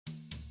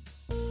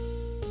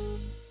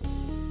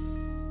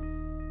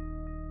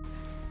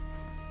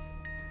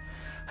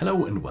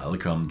Hello and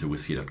welcome to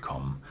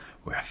Whisky.com,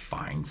 where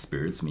fine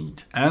spirits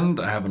meet. And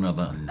I have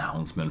another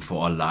announcement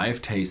for a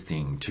live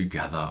tasting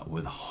together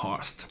with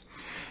Horst.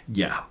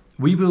 Yeah,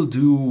 we will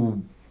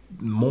do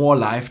more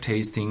live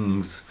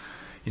tastings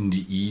in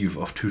the eve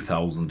of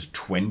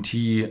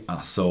 2020.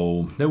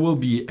 So there will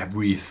be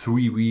every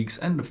 3 weeks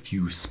and a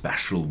few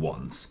special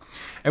ones.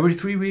 Every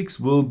 3 weeks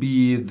will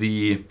be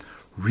the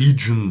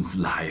regions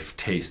live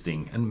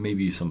tasting and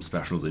maybe some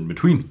specials in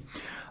between.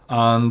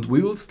 And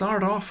we will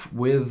start off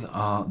with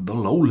the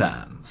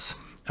Lowlands.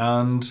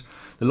 And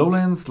the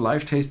Lowlands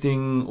live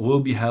tasting will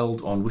be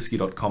held on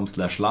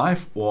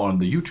Whisky.com/live or on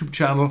the YouTube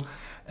channel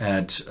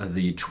at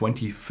the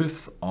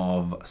 25th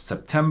of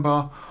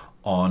September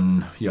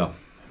on,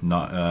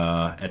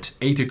 at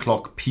 8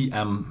 o'clock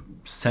p.m.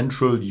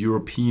 Central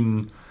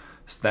European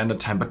Standard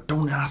Time. But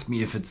don't ask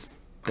me if it's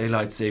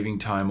daylight saving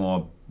time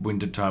or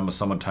winter time or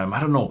summertime. I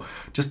don't know.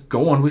 Just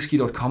go on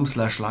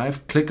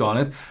Whisky.com/live, click on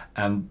it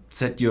and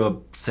set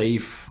your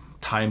save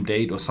time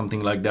date or something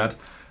like that.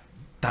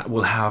 That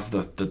will have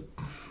the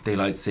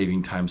daylight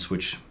saving time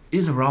switch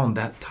is around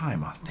that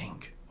time, I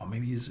think. Or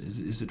maybe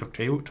is it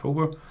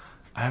October?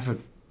 I have a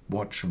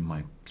watch on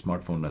my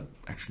smartphone that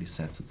actually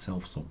sets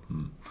itself, so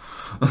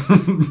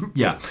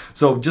yeah.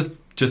 So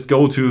just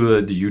go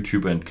to the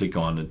YouTube and click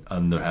on it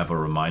and have a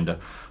reminder,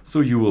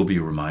 so you will be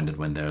reminded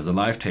when there's a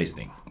live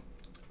tasting.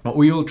 What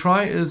we will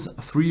try is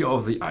 3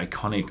 of the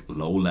iconic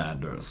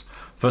Lowlanders.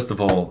 First of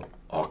all,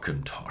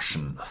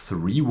 Auchentoshan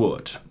 3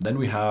 wood. Then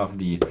we have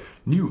the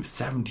new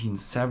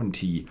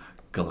 1770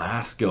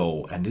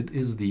 Glasgow, and it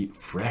is the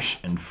fresh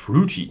and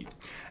fruity.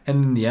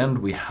 And in the end,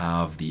 we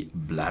have the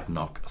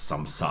Bladnoch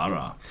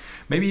Samsara.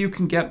 Maybe you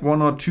can get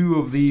 1 or 2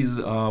 of these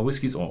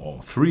whiskies,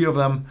 or 3 of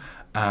them,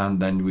 and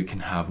then we can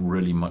have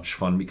really much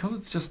fun, because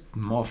it's just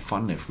more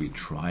fun if we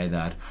try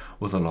that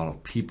with a lot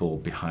of people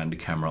behind the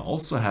camera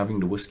also having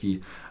the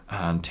whiskey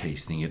and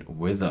tasting it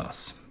with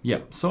us. Yeah,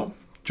 so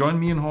join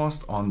me and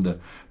Horst on the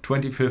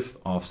 25th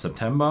of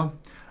September.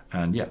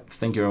 And yeah,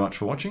 thank you very much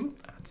for watching,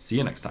 and see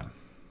you next time.